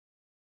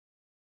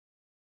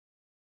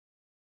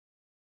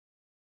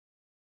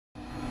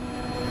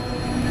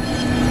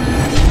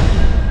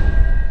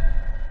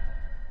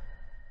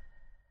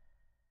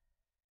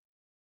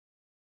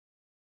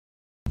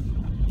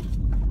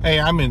Hey,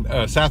 I'm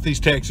in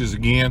Southeast Texas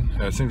again.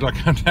 Seems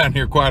like I'm down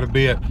here quite a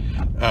bit.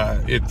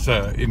 It's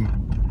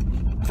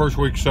in first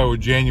week or so of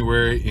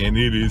January, and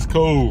it is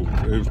cold.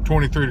 It was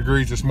 23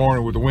 degrees this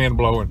morning with the wind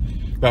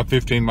blowing about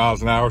 15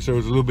 miles an hour, so it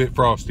was a little bit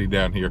frosty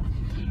down here.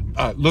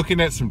 Looking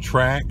at some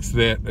tracts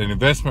that an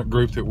investment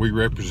group that we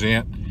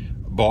represent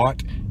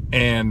bought,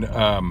 and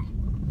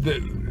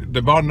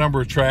they bought a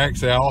number of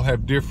tracts. They all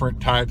have different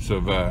types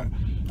of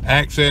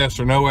access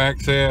or no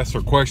access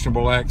or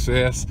questionable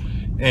access.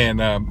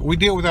 And we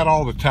deal with that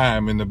all the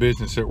time in the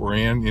business that we're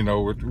in, you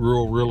know, with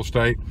rural real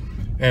estate.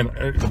 And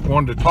I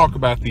wanted to talk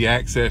about the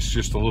access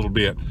just a little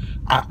bit.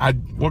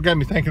 What got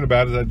me thinking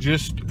about it is I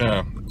just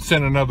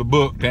sent another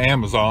book to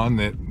Amazon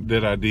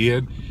that I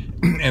did,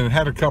 and it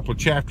had a couple of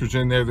chapters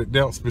in there that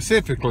dealt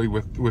specifically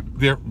with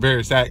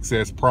various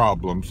access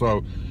problems.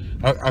 So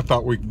I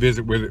thought we could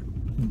visit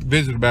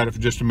about it for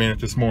just a minute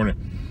this morning.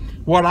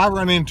 What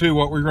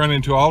we run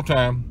into all the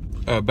time,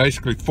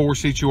 basically four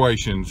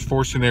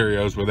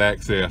scenarios with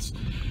access.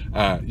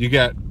 You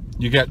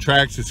got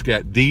tracts that's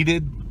got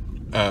deeded,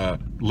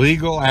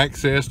 legal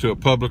access to a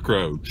public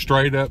road,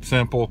 straight up,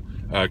 simple.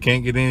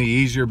 Can't get any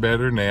easier,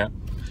 better than that.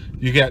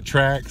 You got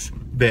tracts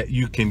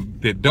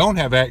that don't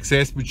have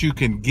access, but you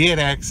can get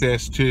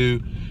access to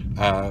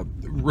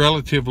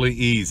relatively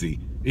easily.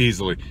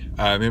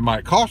 It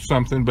might cost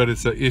something, but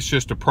it's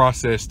just a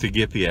process to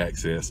get the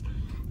access.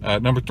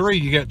 Number three,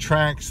 you got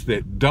tracts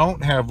that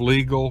don't have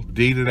legal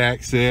deeded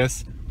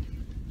access,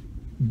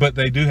 but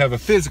they do have a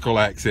physical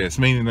access,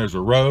 meaning there's a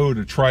road,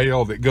 a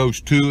trail that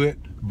goes to it,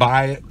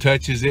 by it,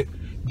 touches it,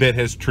 that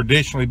has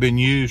traditionally been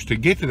used to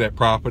get to that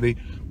property,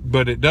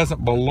 but it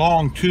doesn't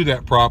belong to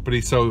that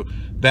property, so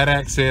that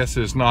access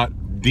is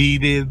not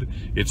deeded,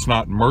 it's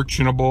not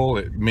merchantable.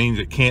 It means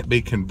it can't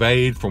be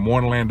conveyed from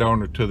one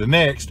landowner to the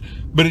next,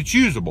 but it's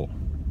usable.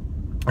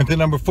 And then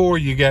number four,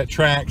 you got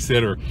tracts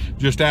that are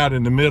just out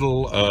in the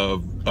middle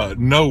of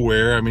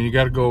nowhere. I mean, you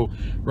got to go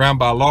around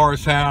by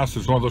Laura's house.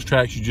 It's one of those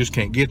tracts you just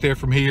can't get there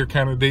from here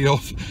kind of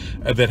deals,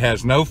 that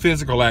has no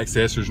physical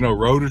access. There's no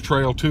road or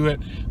trail to it.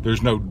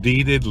 There's no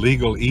deeded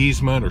legal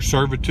easement or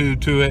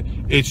servitude to it.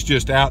 It's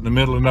just out in the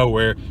middle of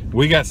nowhere.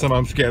 We got some of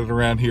them scattered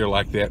around here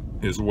like that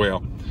as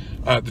well.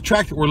 The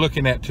tract that we're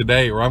looking at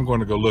today, or I'm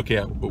going to go look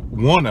at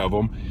one of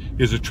them,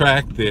 is a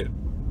tract that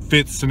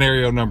fits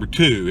scenario number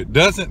two. It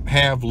doesn't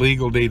have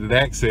legal deeded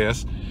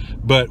access,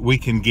 but we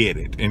can get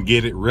it, and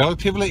get it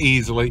relatively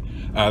easily.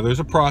 There's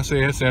a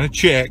process and a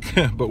check,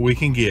 but we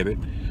can get it.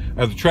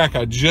 The tract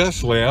I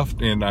just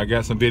left, and I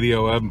got some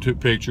video of and took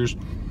pictures,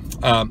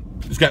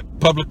 it's got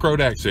public road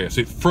access.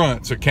 It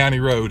fronts a county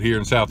road here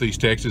in Southeast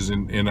Texas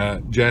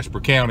in Jasper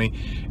County,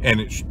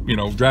 and it's, you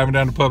know, driving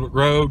down the public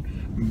road,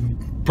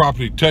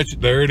 property touch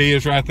it, there it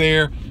is right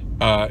there.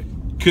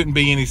 Couldn't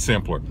be any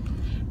simpler.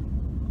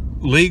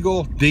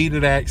 Legal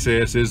deeded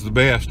access is the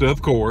best,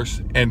 of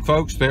course, and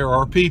folks, there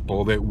are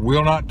people that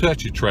will not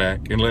touch a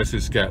tract unless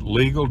it's got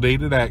legal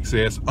deeded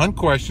access,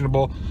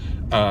 unquestionable,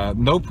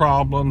 no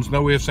problems,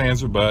 no ifs,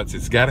 ands, or buts.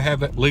 It's got to have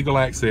that legal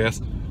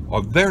access,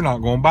 or they're not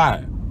going to buy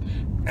it.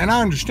 And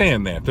I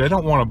understand that. They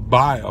don't want to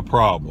buy a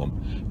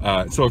problem.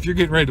 So if you're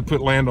getting ready to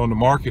put land on the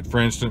market, for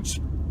instance,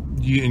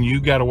 you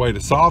got a way to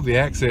solve the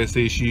access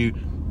issue,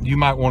 you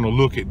might want to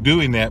look at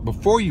doing that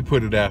before you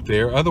put it out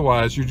there.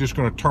 Otherwise, you're just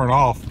going to turn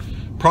off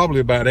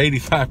probably about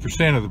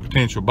 85% of the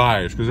potential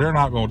buyers, because they're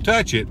not going to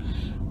touch it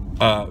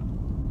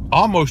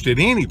almost at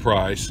any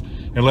price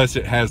unless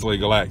it has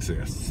legal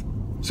access.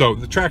 So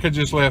the tract I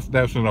just left,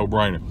 that's a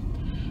no-brainer.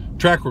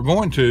 Tract we're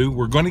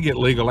going to get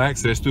legal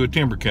access to a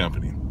timber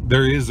company.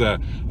 There is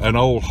an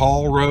old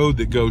haul road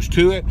that goes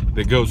to it,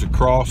 that goes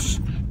across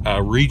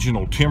a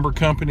regional timber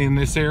company in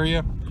this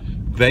area.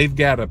 They've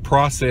got a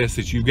process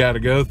that you've got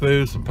to go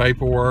through, some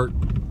paperwork,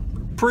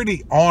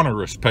 pretty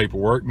onerous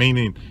paperwork,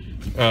 meaning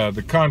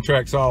the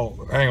contract's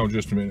all, hang on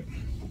just a minute.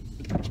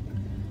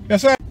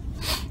 Yes, sir.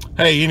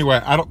 Hey,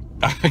 anyway, I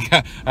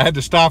had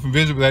to stop and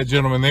visit with that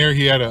gentleman there.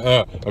 He had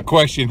a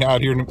question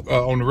out here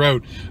on the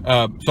road.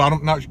 So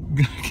I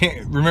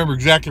can't remember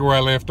exactly where I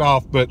left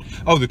off, but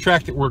the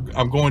tract that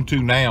I'm going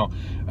to now,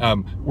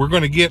 we're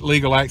going to get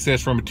legal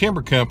access from a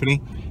timber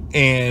company,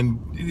 and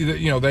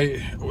you know,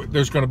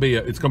 it's going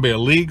to be a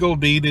legal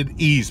deeded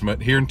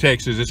easement. Here in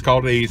Texas it's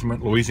called an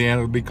easement.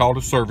 Louisiana would be called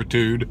a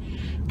servitude.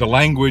 The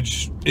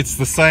language, it's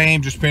the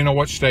same, just depending on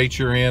what state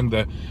you're in,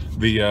 the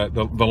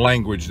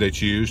language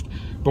that's used.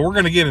 But we're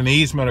going to get an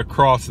easement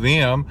across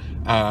them.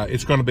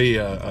 It's going to be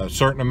a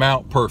certain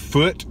amount per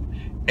foot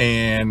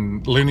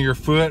and linear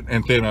foot,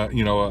 and then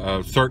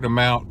a certain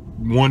amount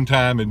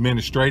one-time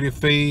administrative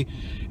fee,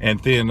 and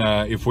then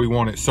if we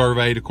want it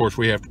surveyed, of course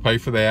we have to pay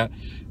for that.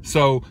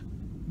 So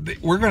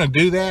we're going to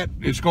do that.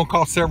 It's going to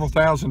cost several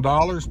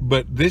 $1,000s,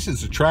 but this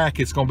is a tract.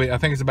 It's going to be, I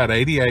think it's about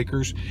 80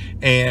 acres,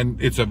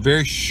 and it's a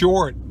very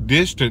short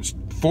distance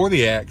for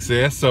the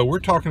access. So we're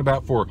talking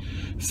about, for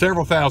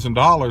several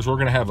 $1,000s, we're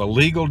going to have a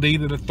legal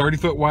deeded, a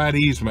 30-foot wide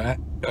easement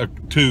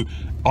to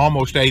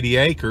almost 80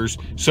 acres.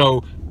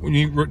 So when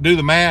you do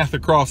the math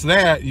across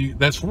that,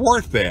 that's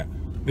worth that.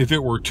 If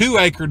it were a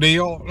 2-acre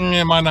deal,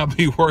 it might not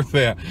be worth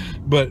that.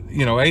 But,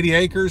 you know, 80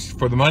 acres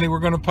for the money we're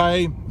going to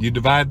pay, you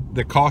divide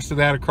the cost of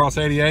that across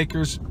 80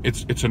 acres,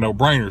 it's a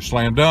no-brainer,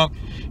 slam dunk.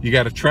 You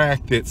got a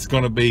tract that's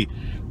going to be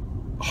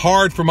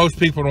hard for most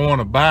people to want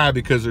to buy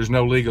because there's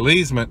no legal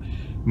easement.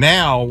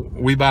 Now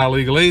we buy a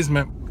legal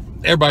easement,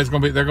 everybody's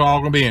going to be, they're all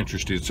going to be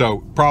interested. So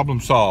problem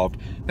solved.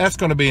 That's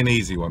going to be an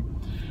easy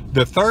one.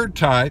 The third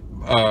type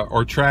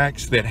are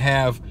tracts that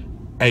have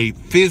a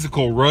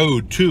physical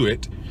road to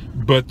it,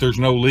 but there's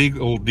no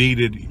legal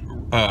deeded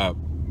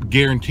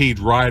guaranteed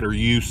right or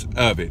use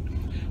of it.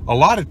 A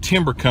lot of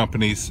timber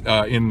companies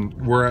in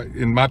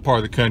my part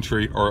of the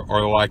country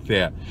are like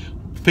that.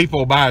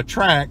 People buy a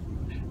tract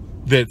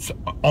that's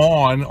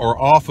on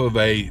or off of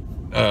a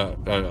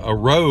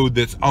road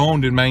that's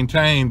owned and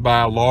maintained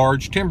by a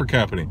large timber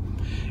company,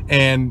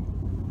 and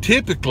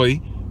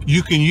typically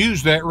you can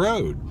use that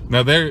road.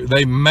 Now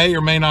they may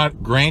or may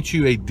not grant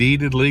you a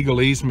deeded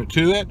legal easement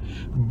to it,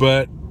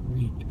 but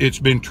it's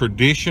been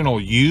traditional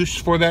use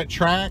for that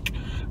tract.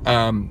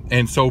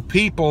 And so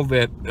people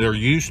that are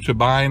used to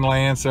buying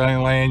land,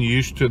 selling land,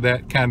 used to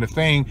that kind of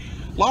thing,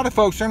 a lot of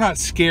folks are not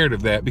scared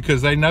of that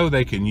because they know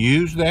they can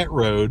use that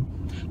road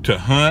to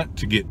hunt,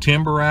 to get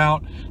timber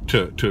out,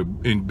 to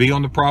be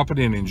on the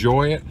property and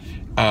enjoy it.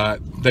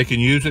 They can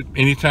use it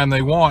anytime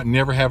they want and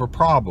never have a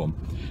problem.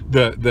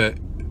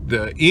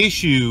 The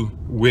issue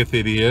with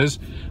it is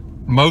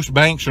most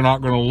banks are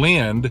not going to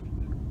lend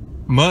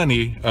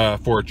money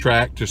for a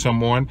tract to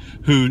someone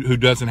who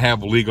doesn't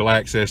have legal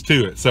access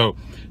to it. So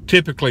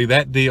typically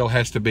that deal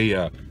has to be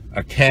a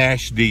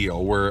cash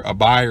deal where a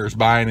buyer is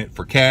buying it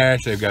for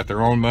cash. They've got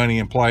their own money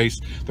in place.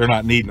 They're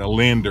not needing a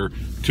lender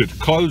to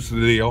close the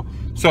deal.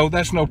 So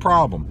that's no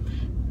problem.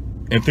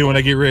 And then when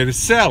they get ready to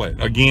sell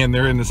it, again,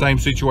 they're in the same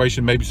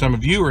situation maybe some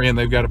of you are in.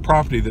 They've got a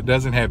property that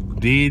doesn't have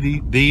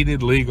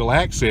deeded legal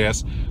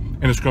access,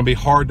 and it's going to be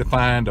hard to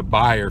find a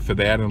buyer for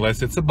that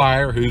unless it's a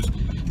buyer who's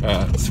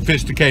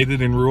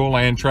sophisticated in rural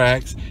land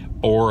tracts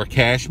or a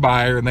cash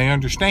buyer, and they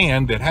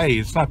understand that, hey,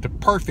 it's not the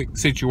perfect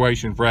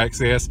situation for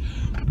access,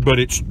 but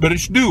it's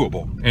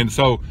doable. And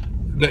so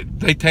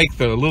they take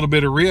the little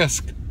bit of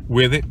risk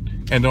with it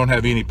and don't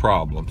have any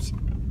problems.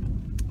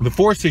 The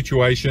fourth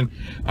situation,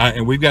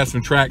 and we've got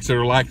some tracts that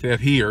are like that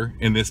here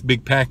in this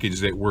big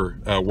package that we're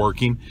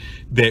working,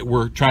 that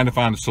we're trying to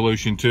find a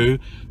solution to,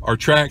 are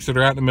tracts that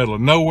are out in the middle of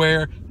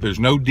nowhere.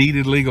 There's no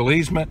deeded legal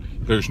easement.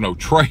 There's no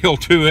trail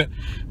to it.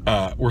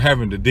 We're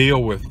having to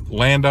deal with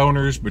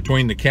landowners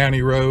between the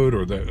county road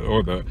or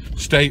the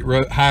state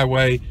road,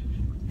 highway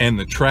and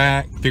the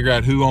tract, figure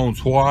out who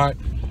owns what,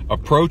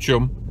 approach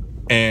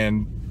them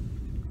and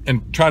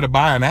try to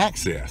buy an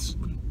access.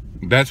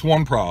 That's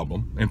one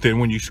problem. And then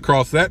when you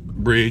cross that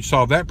bridge,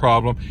 solve that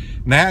problem,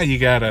 now you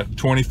got a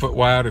 20-foot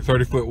wide or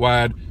 30-foot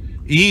wide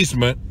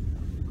easement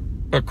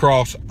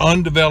across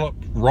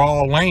undeveloped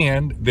raw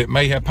land that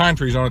may have pine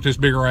trees on it this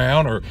big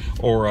around,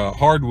 or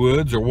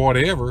hardwoods or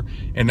whatever.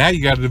 And now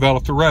you got to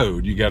develop the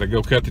road. You got to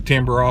go cut the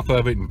timber off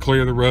of it and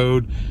clear the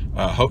road.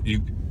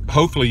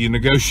 Hopefully you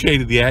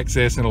negotiated the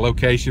access in a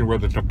location where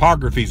the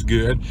topography is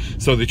good,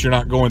 so that you're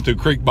not going through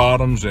creek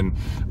bottoms and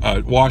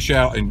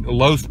washout and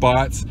low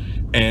spots.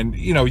 And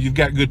you know, you've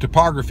got good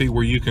topography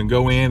where you can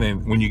go in,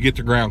 and when you get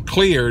the ground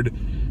cleared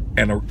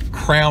and a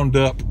crowned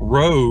up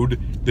road,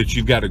 that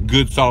you've got a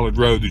good solid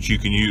road that you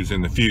can use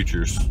in the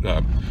future.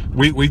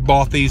 We've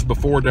bought these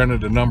before, done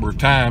it a number of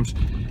times,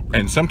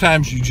 and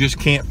sometimes you just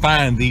can't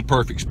find the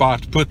perfect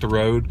spot to put the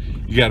road.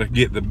 You got to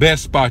get the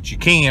best spot you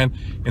can,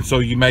 and so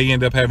you may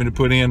end up having to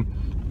put in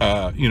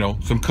you know,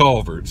 some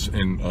culverts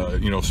and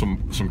you know,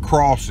 some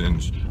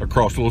crossings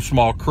across little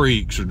small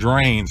creeks or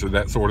drains or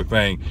that sort of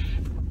thing.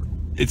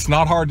 It's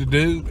not hard to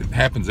do. It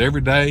happens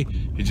every day.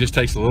 It just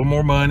takes a little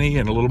more money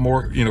and a little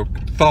more, you know,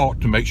 thought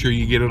to make sure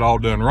you get it all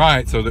done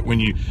right, so that when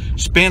you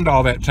spend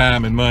all that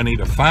time and money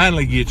to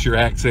finally get your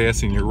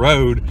access in your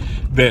road,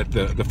 that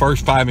the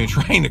first 5-inch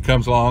rain that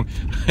comes along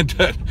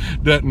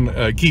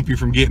doesn't keep you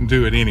from getting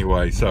to it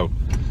anyway. So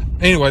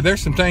anyway,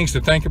 there's some things to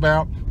think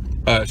about.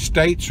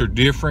 States are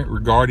different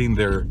regarding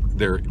their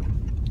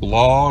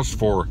laws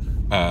for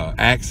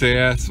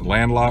access,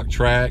 landlocked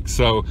tracts.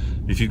 So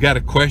if you've got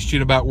a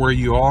question about where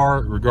you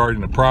are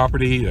regarding the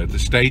property, the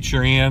state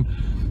you're in,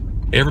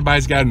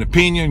 everybody's got an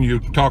opinion. You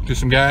talk to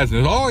some guys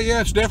and, oh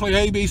yeah, it's definitely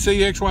A, B,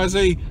 C, X, Y,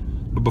 Z.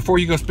 But before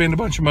you go spend a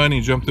bunch of money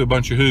and jump through a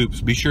bunch of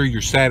hoops, be sure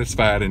you're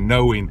satisfied in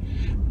knowing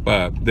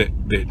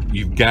that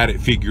you've got it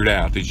figured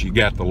out, that you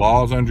got the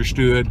laws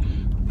understood.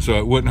 So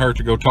it wouldn't hurt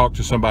to go talk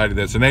to somebody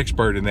that's an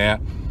expert in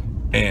that,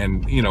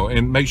 and you know,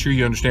 and make sure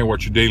you understand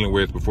what you're dealing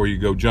with before you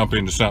go jump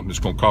into something that's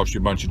going to cost you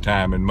a bunch of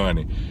time and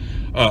money.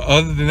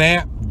 Other than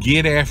that,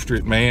 get after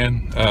it,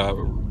 man.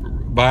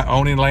 By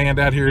owning land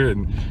out here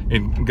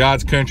in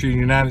God's country, in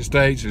the United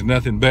States, is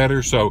nothing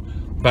better. So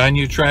buying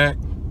you a tract,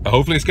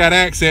 hopefully it's got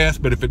access,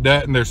 but if it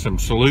doesn't, there's some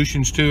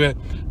solutions to it.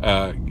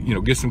 You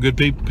know, get some good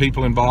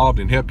people involved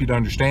and help you to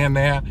understand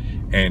that,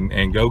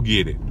 and go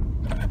get it.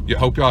 I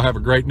hope y'all have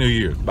a great new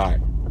year. Bye.